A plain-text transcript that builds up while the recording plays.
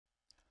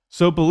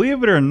So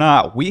believe it or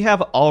not, we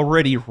have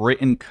already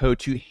written code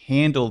to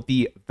handle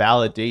the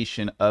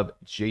validation of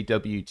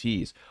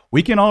JWTs.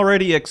 We can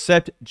already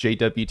accept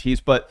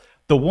JWTs, but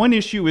the one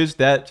issue is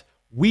that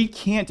we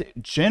can't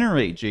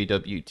generate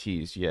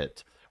JWTs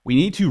yet. We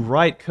need to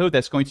write code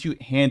that's going to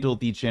handle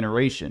the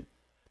generation.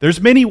 There's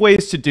many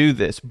ways to do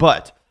this,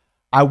 but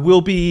I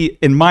will be,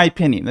 in my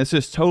opinion, this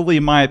is totally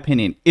my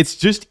opinion, it's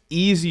just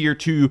easier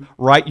to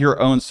write your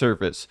own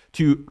service,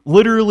 to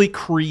literally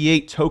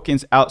create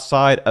tokens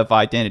outside of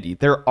identity.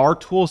 There are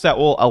tools that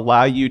will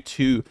allow you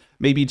to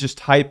maybe just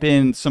type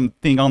in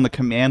something on the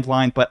command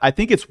line, but I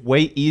think it's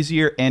way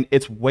easier and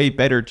it's way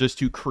better just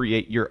to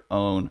create your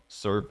own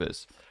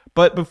service.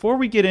 But before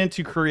we get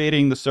into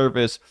creating the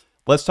service,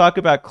 let's talk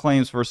about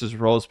claims versus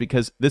roles,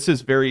 because this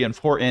is very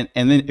important.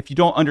 And then if you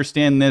don't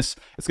understand this,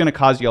 it's going to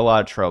cause you a lot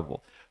of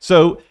trouble.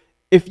 So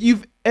if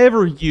you've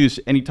ever used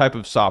any type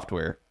of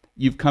software,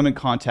 you've come in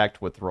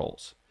contact with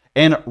roles,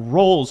 and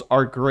roles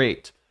are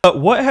great. But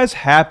what has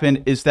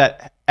happened is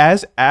that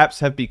as apps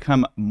have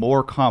become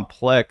more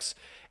complex,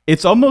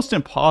 it's almost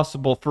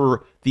impossible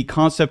for the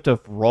concept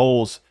of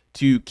roles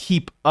to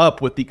keep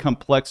up with the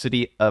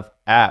complexity of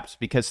apps.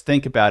 Because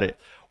think about it.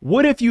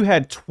 What if you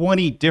had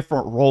 20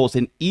 different roles,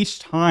 and each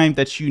time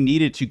that you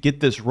needed to get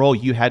this role,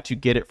 you had to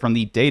get it from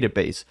the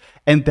database?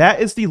 And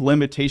that is the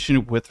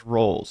limitation with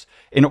roles.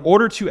 In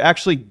order to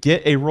actually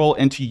get a role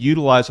and to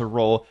utilize a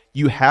role,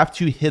 you have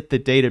to hit the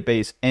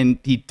database, and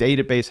the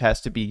database has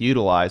to be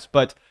utilized.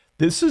 But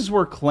this is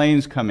where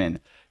claims come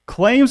in.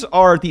 Claims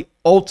are the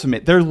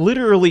ultimate. They're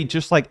literally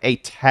just like a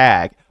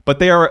tag, but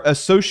they are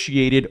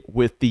associated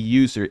with the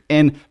user.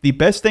 And the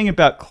best thing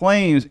about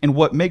claims, and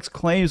what makes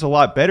claims a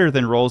lot better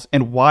than roles,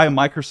 and why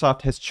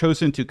Microsoft has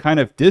chosen to kind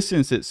of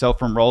distance itself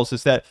from roles,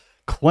 is that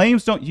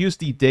claims don't use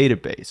the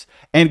database.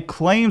 And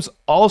claims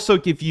also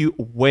give you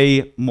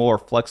way more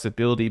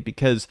flexibility,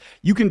 because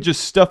you can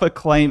just stuff a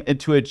claim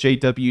into a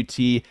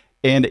JWT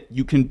and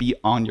you can be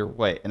on your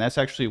way. And that's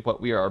actually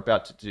what we are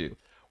about to do.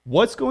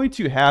 What's going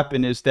to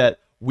happen is that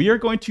we are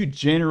going to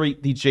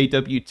generate the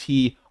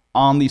JWT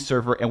on the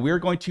server, and we're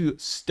going to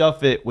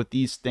stuff it with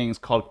these things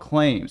called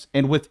claims.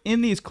 And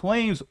within these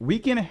claims, we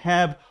can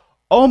have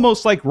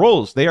almost like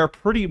roles. They are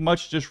pretty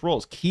much just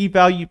roles, key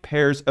value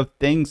pairs of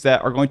things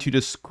that are going to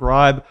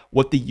describe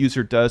what the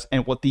user does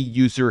and what the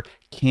user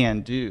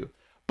can do.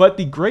 But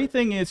the great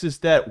thing is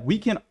that we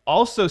can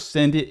also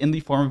send it in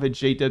the form of a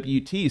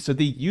JWT. So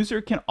the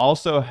user can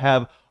also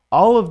have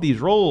all of these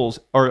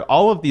roles, or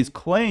all of these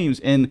claims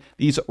and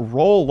these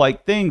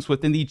role-like things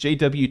within the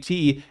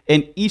JWT.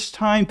 And each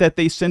time that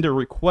they send a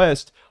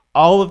request,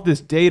 all of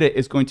this data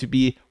is going to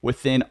be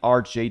within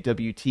our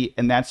JWT.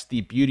 And that's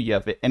the beauty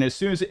of it. And as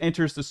soon as it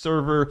enters the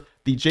server,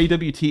 the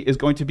JWT is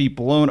going to be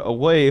blown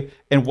away.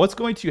 And what's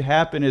going to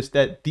happen is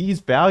that these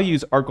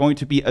values are going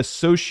to be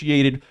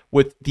associated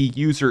with the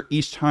user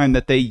each time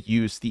that they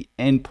use the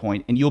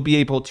endpoint. And you'll be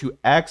able to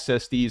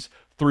access these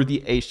through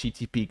the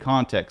HTTP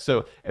context.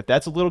 So if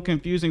that's a little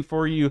confusing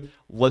for you,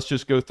 let's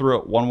just go through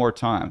it one more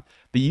time.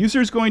 The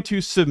user is going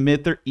to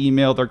submit their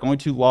email, they're going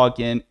to log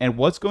in, and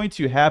what's going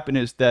to happen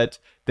is that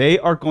they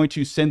are going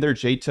to send their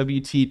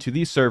JWT to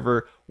the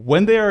server.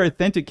 When they are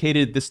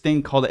authenticated, this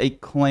thing called a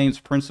claims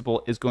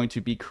principal is going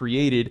to be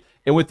created.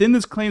 And within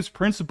this claims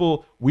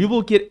principal, we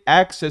will get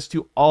access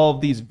to all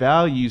of these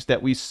values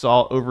that we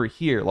saw over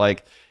here.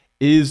 Like,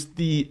 is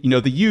the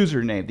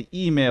username, the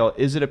email,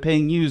 is it a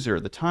paying user,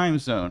 the time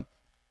zone?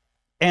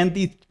 And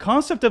the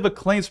concept of a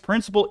claims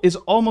principal is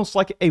almost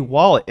like a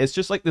wallet. It's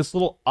just like this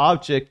little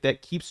object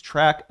that keeps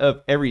track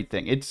of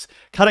everything. It's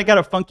kind of got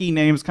a funky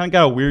name. It's kind of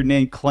got a weird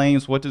name,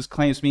 claims. What does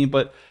claims mean?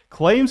 But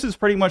claims is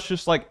pretty much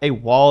just like a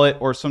wallet,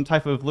 or some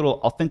type of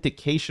little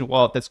authentication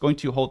wallet that's going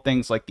to hold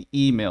things like the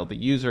email, the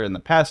user, and the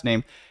pass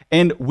name.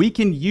 And we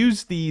can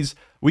use these,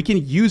 we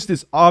can use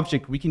this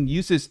object, we can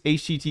use this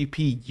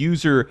HTTP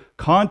user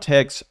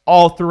context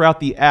all throughout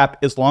the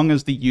app as long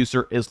as the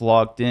user is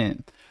logged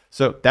in.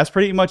 So that's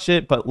pretty much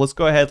it, but let's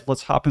go ahead,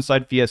 let's hop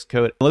inside VS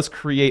Code, let's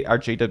create our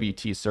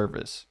JWT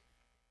service.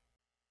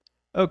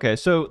 Okay,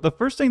 so the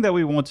first thing that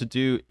we want to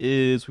do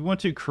is we want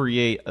to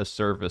create a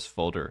service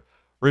folder.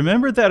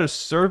 Remember that a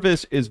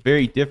service is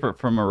very different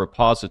from a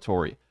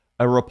repository.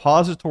 A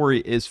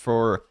repository is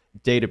for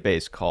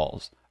database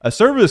calls. A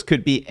service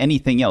could be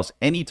anything else,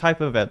 any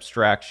type of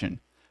abstraction.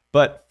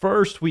 But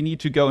first, we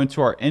need to go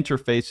into our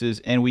interfaces,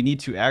 and we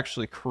need to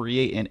actually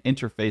create an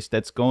interface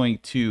that's going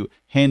to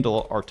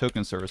handle our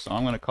token service. So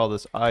I'm going to call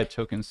this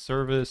iToken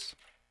service.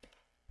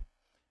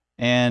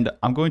 And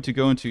I'm going to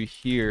go into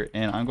here,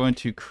 and I'm going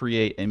to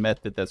create a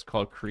method that's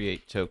called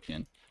create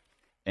token.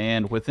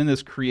 And within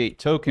this create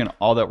token,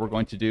 all that we're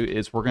going to do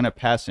is we're going to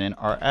pass in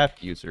our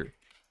app user.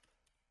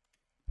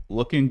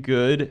 Looking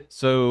good.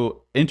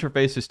 So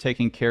interface is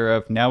taken care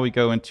of. Now we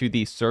go into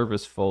the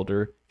service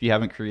folder. If you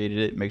haven't created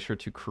it, make sure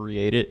to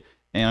create it.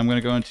 And I'm going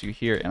to go into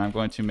here, and I'm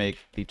going to make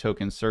the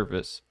token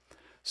service.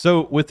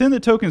 So within the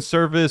token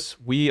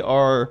service, we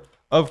are,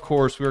 of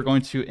course, we're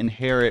going to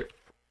inherit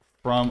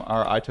from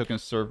our iToken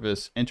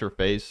service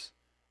interface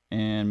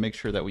and make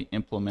sure that we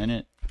implement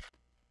it.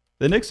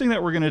 The next thing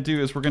that we're going to do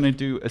is we're going to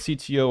do a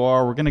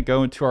CTOR. We're going to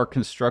go into our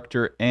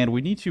constructor, and we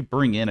need to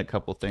bring in a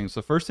couple things.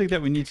 The first thing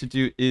that we need to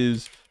do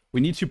is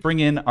we need to bring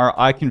in our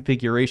I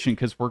configuration,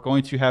 because we're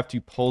going to have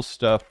to pull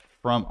stuff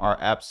from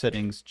our app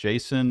settings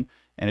JSON.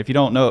 And if you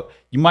don't know,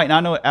 you might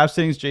not know what app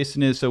settings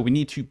JSON is, so we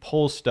need to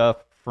pull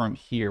stuff from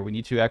here. We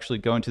need to actually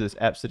go into this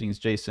app settings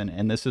JSON,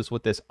 and this is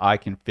what this I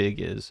config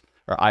is,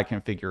 or I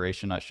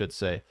configuration, I should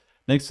say.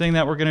 Next thing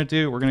that we're going to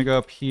do, we're going to go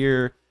up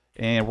here,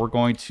 and we're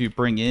going to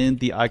bring in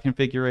the I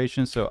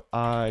configuration. So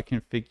I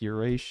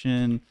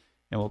configuration,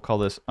 and we'll call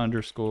this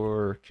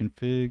underscore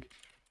config.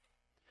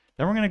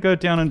 Then we're going to go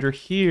down under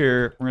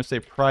here. We're going to say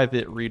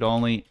private read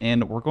only,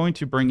 and we're going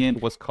to bring in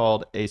what's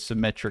called a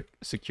symmetric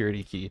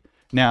security key.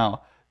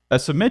 Now, a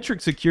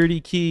symmetric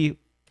security key,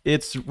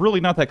 it's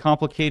really not that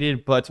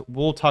complicated, but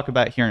we'll talk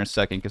about it here in a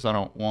second, because I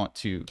don't want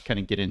to kind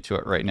of get into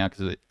it right now,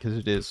 because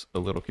it is a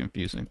little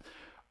confusing.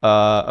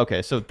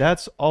 Okay, so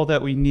that's all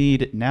that we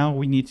need. Now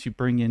we need to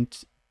bring in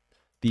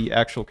the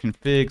actual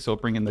config. So we'll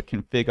bring in the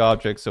config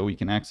object so we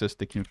can access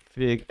the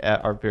config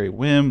at our very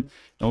whim. And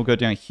we'll go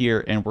down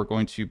here, and we're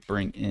going to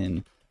bring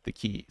in the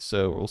key.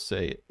 So we'll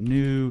say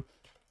new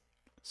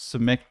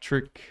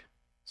symmetric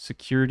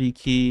security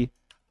key,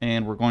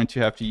 and we're going to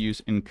have to use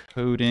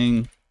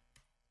encoding,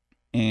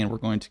 and we're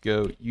going to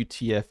go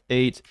UTF-8.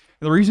 And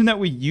the reason that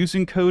we use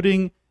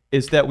encoding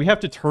is that we have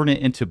to turn it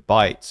into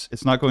bytes.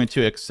 It's not going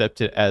to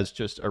accept it as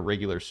just a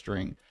regular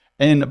string.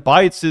 And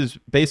bytes is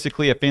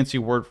basically a fancy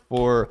word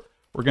for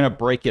we're going to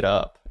break it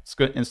up.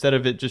 Instead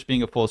of it just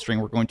being a full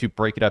string, we're going to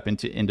break it up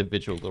into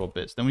individual little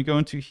bits. Then we go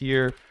into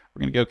here,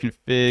 we're going to go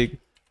config,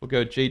 we'll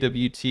go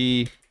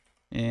JWT,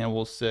 and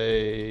we'll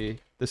say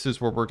this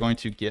is where we're going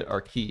to get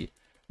our key.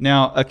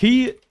 Now, a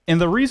key, and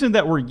the reason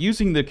that we're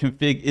using the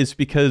config is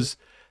because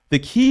the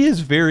key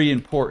is very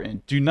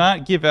important. Do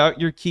not give out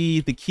your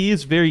key. The key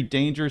is very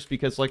dangerous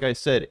because, like I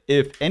said,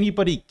 if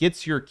anybody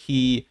gets your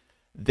key,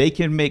 they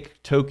can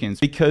make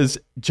tokens, because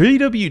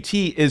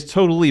JWT is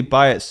totally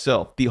by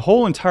itself. The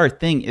whole entire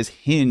thing is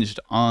hinged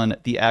on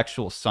the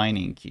actual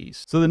signing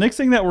keys. So the next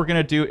thing that we're going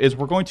to do is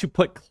we're going to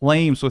put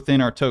claims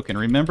within our token.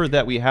 Remember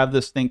that we have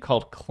this thing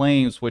called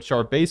claims, which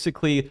are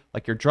basically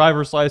like your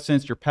driver's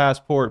license, your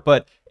passport,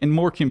 but in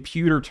more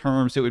computer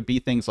terms, it would be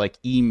things like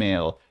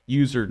email,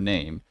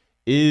 username,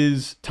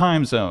 is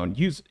time zone,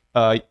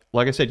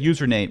 like I said,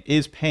 username,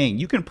 is paying.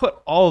 You can put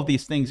all of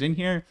these things in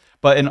here,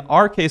 but in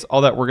our case,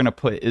 all that we're going to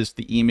put is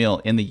the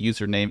email and the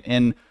username.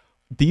 And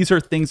these are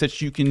things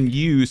that you can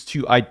use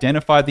to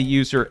identify the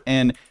user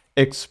and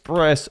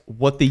express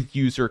what the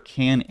user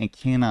can and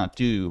cannot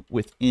do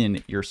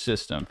within your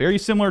system. Very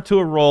similar to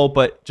a role,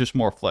 but just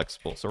more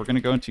flexible. So we're going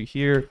to go into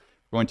here,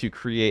 we're going to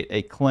create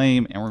a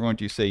claim, and we're going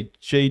to say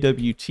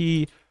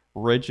JWT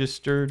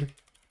registered.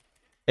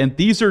 And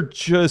these are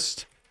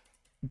just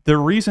the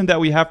reason that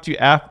we have to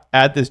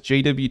add this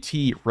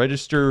JWT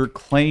register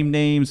claim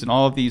names and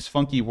all of these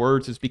funky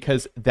words is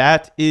because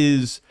that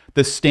is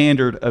the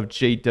standard of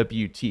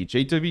JWT.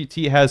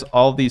 JWT has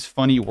all these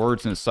funny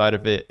words inside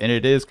of it, and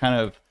it is kind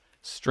of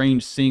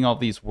strange seeing all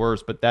these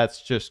words, but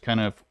that's just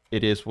kind of,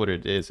 it is what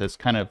it is. It's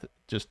kind of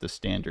just the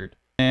standard.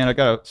 And I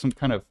got some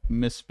kind of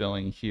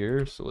misspelling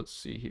here, so let's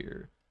see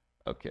here.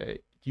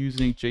 Okay,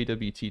 using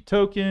JWT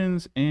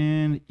tokens,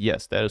 and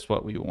yes, that is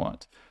what we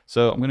want.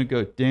 So I'm going to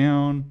go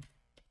down.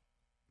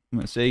 I'm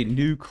going to say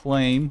new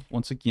claim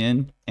once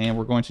again, and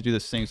we're going to do the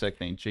same exact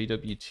thing.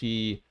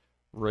 JWT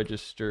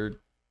registered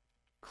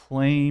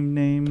claim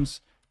names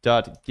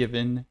dot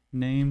given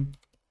name,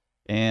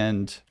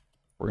 and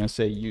we're going to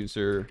say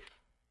user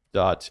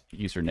dot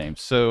username.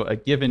 So a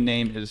given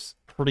name is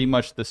pretty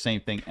much the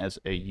same thing as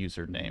a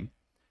username.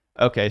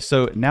 Okay,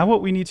 so now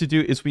what we need to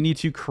do is we need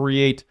to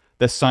create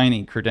the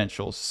signing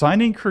credentials.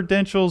 Signing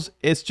credentials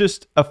is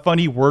just a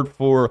funny word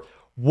for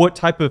what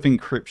type of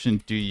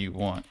encryption do you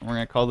want. We're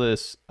going to call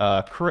this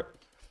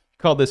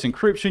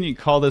encryption. You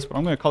can call this, but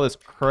I'm going to call this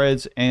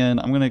creds, and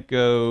I'm going to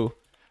go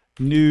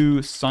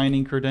new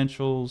signing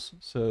credentials.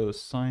 So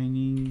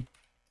signing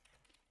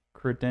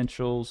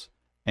credentials,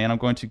 and I'm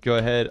going to go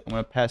ahead. I'm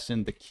going to pass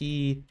in the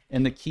key,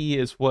 and the key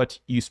is what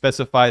you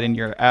specified in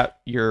your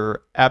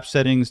app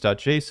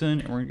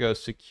settings.json, and we're going to go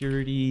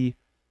security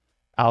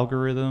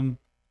algorithm,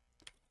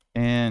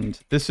 and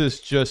this is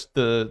just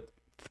the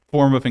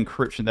form of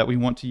encryption that we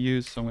want to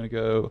use. So I'm going to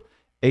go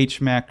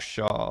HMAC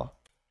SHA.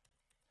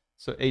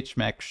 So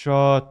HMAC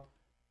SHA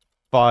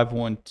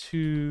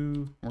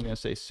 512. We're going to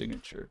say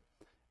signature.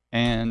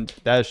 And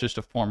that is just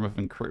a form of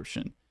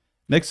encryption.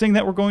 Next thing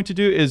that we're going to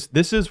do is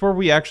this is where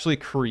we actually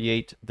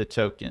create the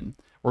token.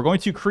 We're going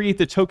to create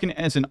the token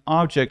as an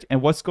object,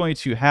 and what's going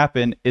to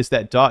happen is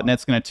that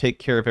 .NET's going to take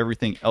care of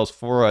everything else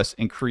for us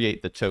and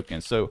create the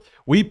token. So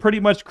we pretty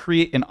much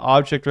create an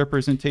object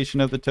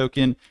representation of the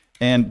token,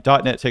 and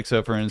 .NET takes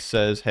over and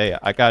says, hey,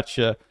 I got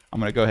you. I'm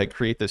going to go ahead and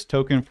create this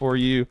token for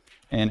you,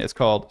 and it's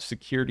called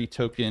security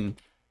token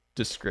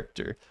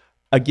descriptor.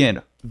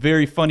 Again,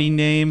 very funny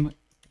name.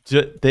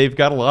 they've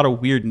got a lot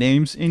of weird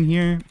names in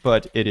here,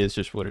 but it is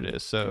just what it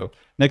is. So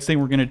next thing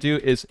we're going to do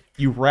is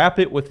you wrap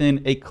it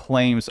within a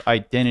claims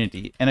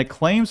identity. And a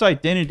claims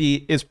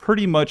identity is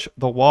pretty much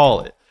the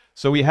wallet.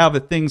 So we have the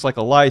things like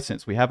a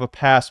license, we have a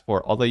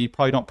passport, although you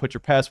probably don't put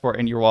your passport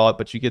in your wallet,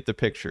 but you get the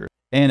picture.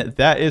 And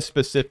that is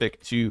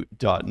specific to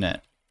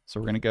 .NET. So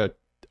we're going to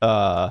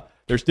go,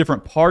 there's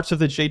different parts of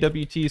the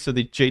JWT. So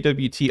the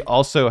JWT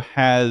also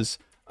has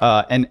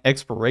an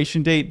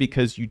expiration date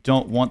because you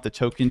don't want the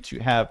token to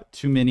have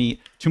too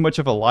much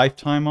of a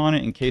lifetime on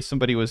it in case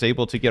somebody was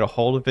able to get a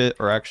hold of it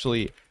or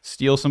actually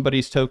steal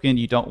somebody's token.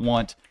 You don't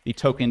want the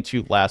token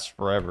to last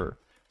forever.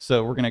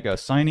 So we're going to go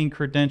signing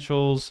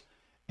credentials,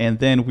 and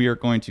then we are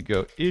going to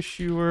go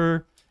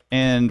issuer,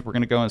 and we're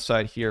going to go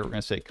inside here. We're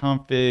going to say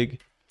config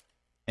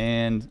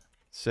and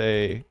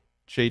say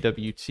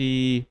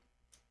JWT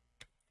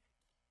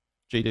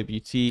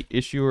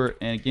issuer.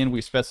 And again,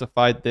 we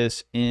specified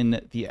this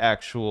in the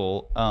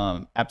actual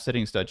app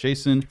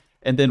settings.json.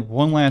 And then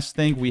one last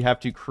thing, we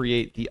have to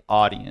create the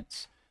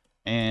audience.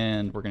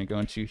 And we're going to go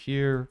into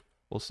here.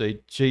 We'll say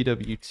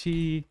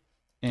JWT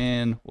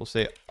and we'll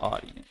say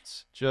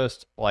audience,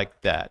 just like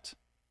that.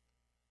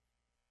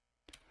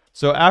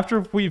 So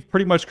after we've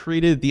pretty much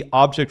created the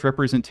object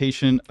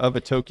representation of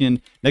a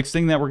token, next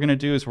thing that we're going to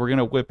do is we're going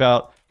to whip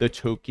out the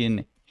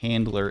token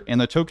handler. And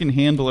the token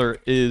handler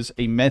is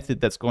a method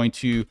that's going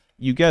to,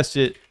 you guessed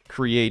it,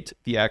 create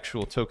the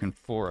actual token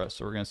for us.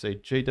 So we're going to say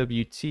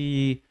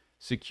JWT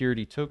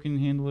security token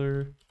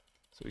handler.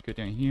 So we go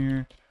down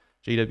here,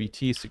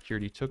 JWT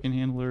security token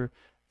handler.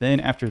 Then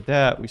after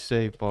that, we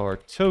say var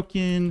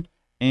token,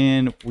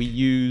 and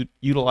we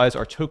utilize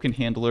our token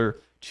handler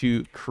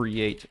to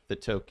create the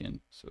token.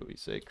 So we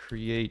say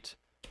create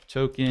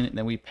token, and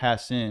then we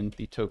pass in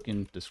the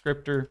token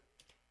descriptor.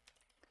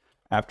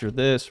 After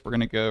this, we're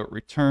going to go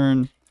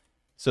return.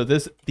 So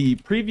the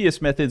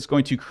previous method is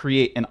going to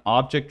create an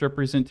object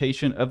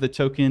representation of the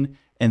token,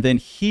 and then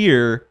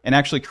here, and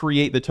actually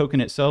create the token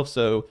itself.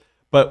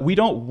 But we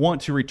don't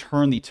want to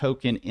return the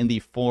token in the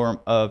form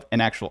of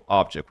an actual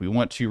object. We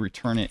want to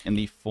return it in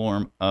the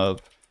form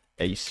of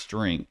a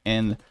string.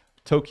 And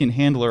token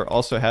handler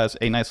also has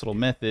a nice little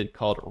method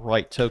called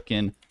write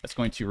token that's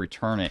going to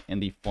return it in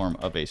the form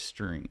of a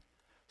string.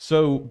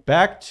 So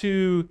back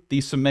to the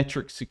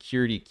symmetric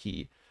security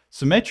key.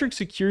 Symmetric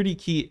security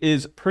key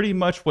is pretty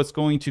much what's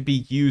going to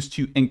be used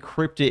to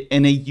encrypt it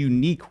in a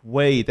unique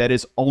way that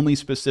is only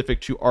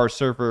specific to our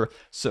server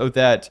so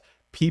that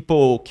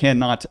people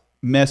cannot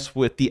mess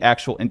with the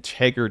actual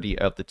integrity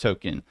of the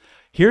token.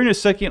 Here in a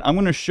second, I'm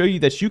going to show you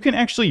that you can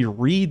actually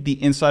read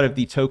the inside of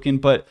the token,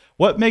 but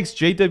what makes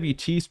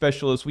JWT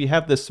special is we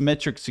have the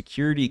symmetric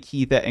security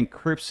key that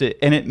encrypts it,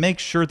 and it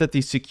makes sure that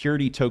the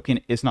security token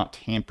is not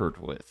tampered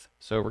with.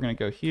 So we're going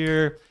to go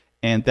here,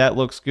 and that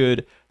looks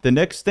good. The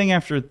next thing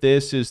after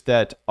this is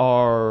that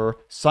our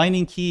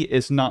signing key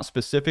is not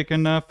specific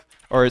enough,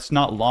 or it's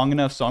not long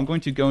enough. So I'm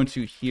going to go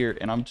into here,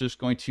 and I'm just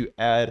going to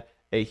add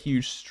a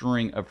huge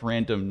string of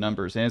random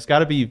numbers. And it's got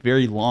to be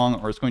very long,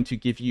 or it's going to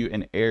give you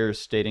an error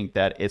stating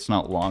that it's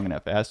not long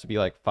enough. It has to be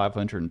like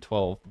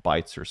 512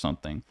 bytes or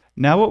something.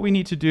 Now what we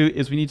need to do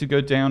is we need to go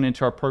down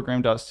into our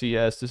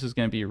program.cs. This is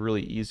going to be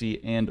really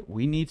easy, and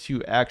we need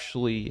to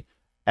actually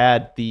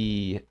add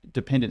the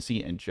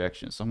dependency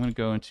injection. So I'm going to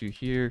go into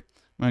here.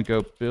 I'm going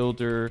to go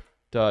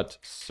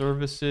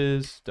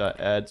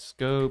builder.services.add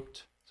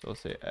scoped. So I'll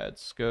say add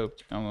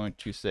scoped. I'm going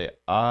to say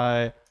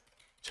I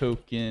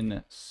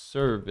token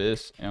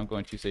service, and I'm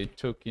going to say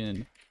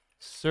token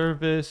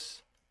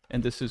service,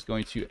 and this is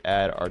going to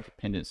add our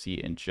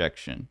dependency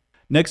injection.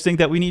 Next thing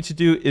that we need to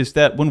do is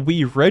that when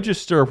we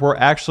register, we're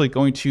actually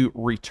going to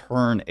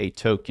return a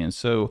token.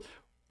 So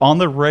on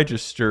the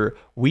register,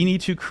 we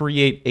need to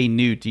create a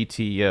new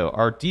DTO.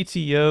 Our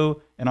DTO,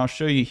 and I'll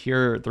show you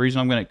here, the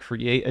reason I'm going to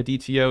create a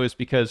DTO is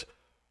because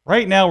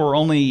right now we're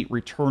only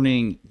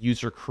returning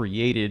user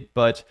created,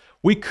 but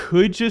we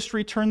could just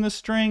return the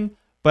string.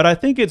 But I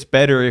think it's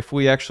better if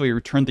we actually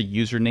return the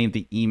username,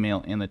 the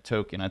email, and the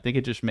token. I think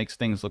it just makes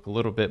things look a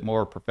little bit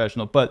more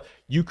professional. But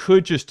you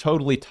could just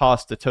totally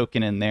toss the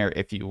token in there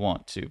if you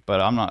want to.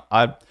 But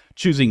I'm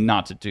choosing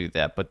not to do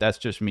that. But that's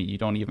just me. You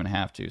don't even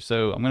have to.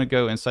 So I'm going to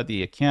go inside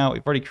the account.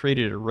 We've already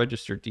created a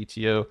registered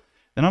DTO.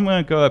 Then I'm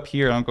going to go up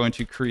here, and I'm going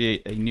to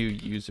create a new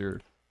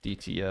user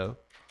DTO.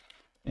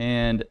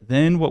 And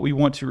then what we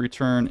want to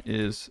return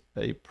is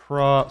a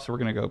prop. So we're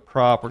going to go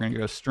prop. We're going to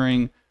go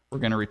string. We're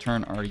going to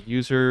return our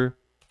user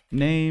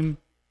name.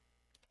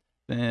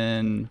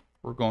 Then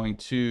we're going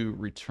to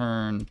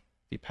return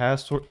the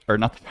password, or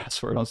not the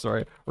password, I'm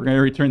sorry. We're going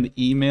to return the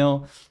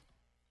email.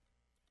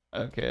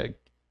 Okay,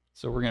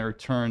 so we're going to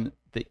return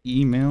the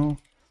email.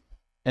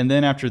 And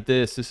then after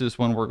this is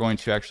when we're going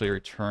to actually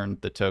return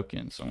the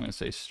token. So I'm going to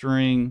say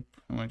string.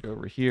 I'm going to go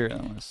over here, and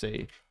I'm going to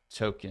say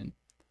token.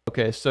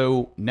 Okay,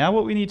 so now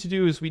what we need to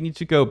do is we need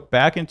to go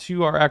back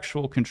into our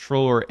actual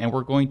controller, and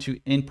we're going to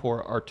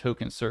import our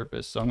token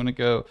service. So I'm going to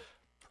go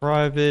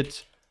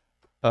private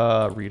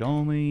read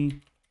only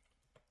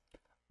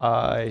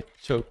I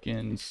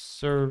token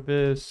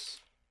service.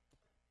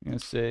 I'm going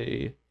to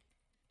say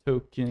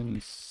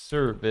token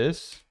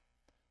service.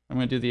 I'm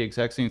going to do the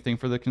exact same thing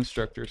for the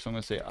constructor. So I'm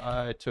going to say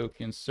I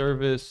token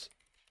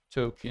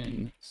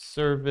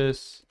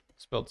service,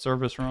 spelled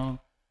service wrong.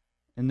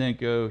 And then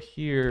go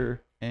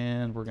here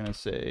and we're going to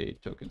say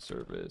token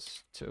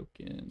service.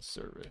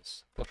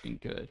 Looking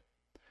good.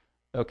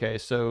 Okay,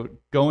 so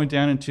going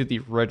down into the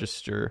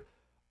register,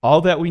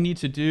 all that we need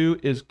to do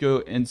is go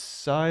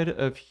inside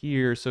of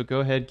here. So go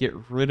ahead, get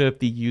rid of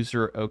the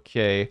user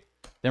OK.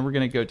 Then we're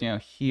going to go down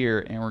here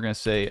and we're going to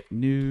say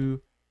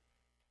new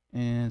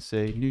and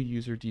say new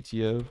user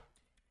DTO.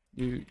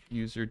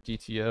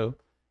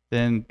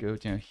 Then go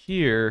down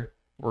here.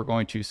 We're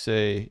going to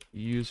say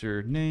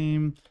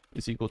username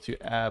is equal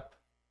to app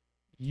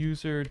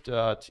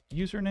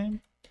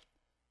user.username.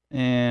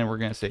 And we're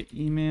going to say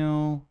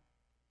email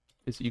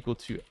is equal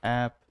to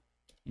app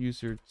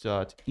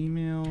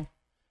user.email.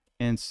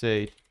 And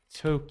say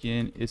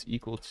token is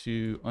equal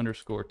to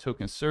underscore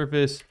token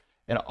service.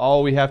 And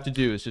all we have to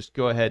do is just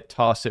go ahead,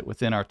 toss it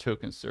within our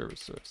token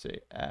service. So say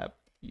app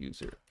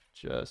user,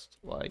 just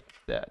like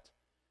that.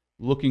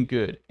 Looking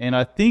good. And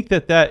I think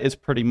that is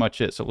pretty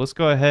much it. So let's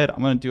go ahead.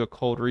 I'm going to do a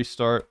cold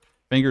restart.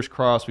 Fingers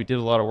crossed. We did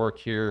a lot of work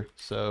here.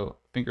 So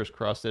fingers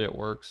crossed that it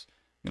works.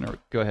 I'm going to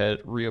go ahead,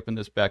 reopen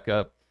this back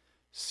up.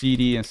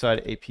 CD inside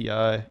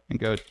API and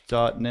go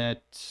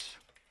 .NET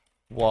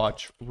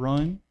watch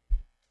run.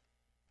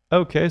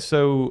 Okay,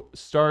 so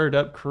started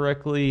up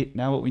correctly.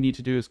 Now what we need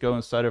to do is go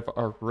inside of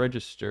our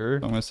register.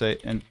 I'm going to say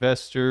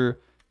investor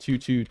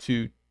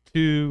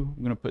 2222.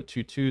 I'm going to put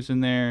 2 2s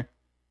in there.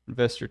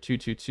 Investor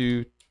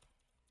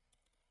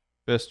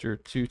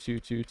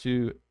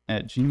 222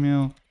 at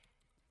gmail.com.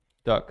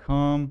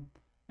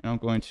 And I'm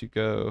going to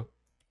go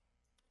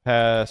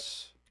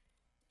password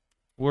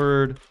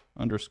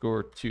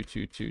underscore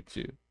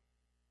 2222.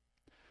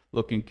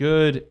 Looking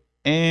good.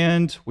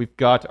 And we've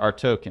got our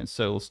token.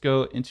 So let's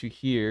go into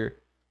here.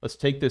 Let's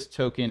take this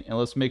token and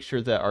let's make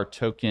sure that our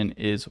token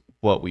is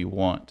what we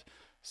want.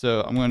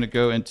 So I'm going to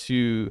go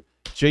into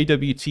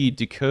JWT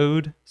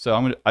decode.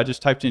 So I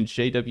just typed in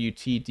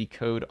JWT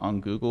decode on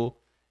Google.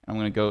 I'm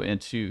going to go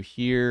into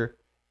here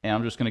and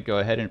I'm just going to go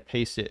ahead and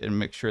paste it and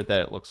make sure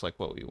that it looks like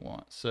what we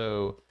want.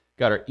 So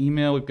got our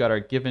email, we've got our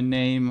given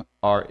name,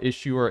 our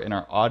issuer, and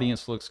our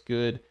audience looks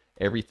good.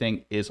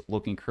 Everything is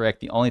looking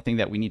correct. The only thing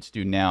that we need to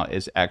do now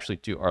is actually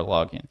do our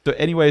login. So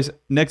anyways,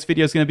 next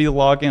video is going to be the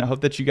login. I hope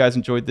that you guys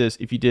enjoyed this.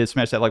 If you did,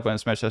 smash that like button,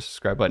 smash that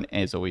subscribe button.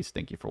 And as always,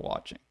 thank you for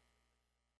watching.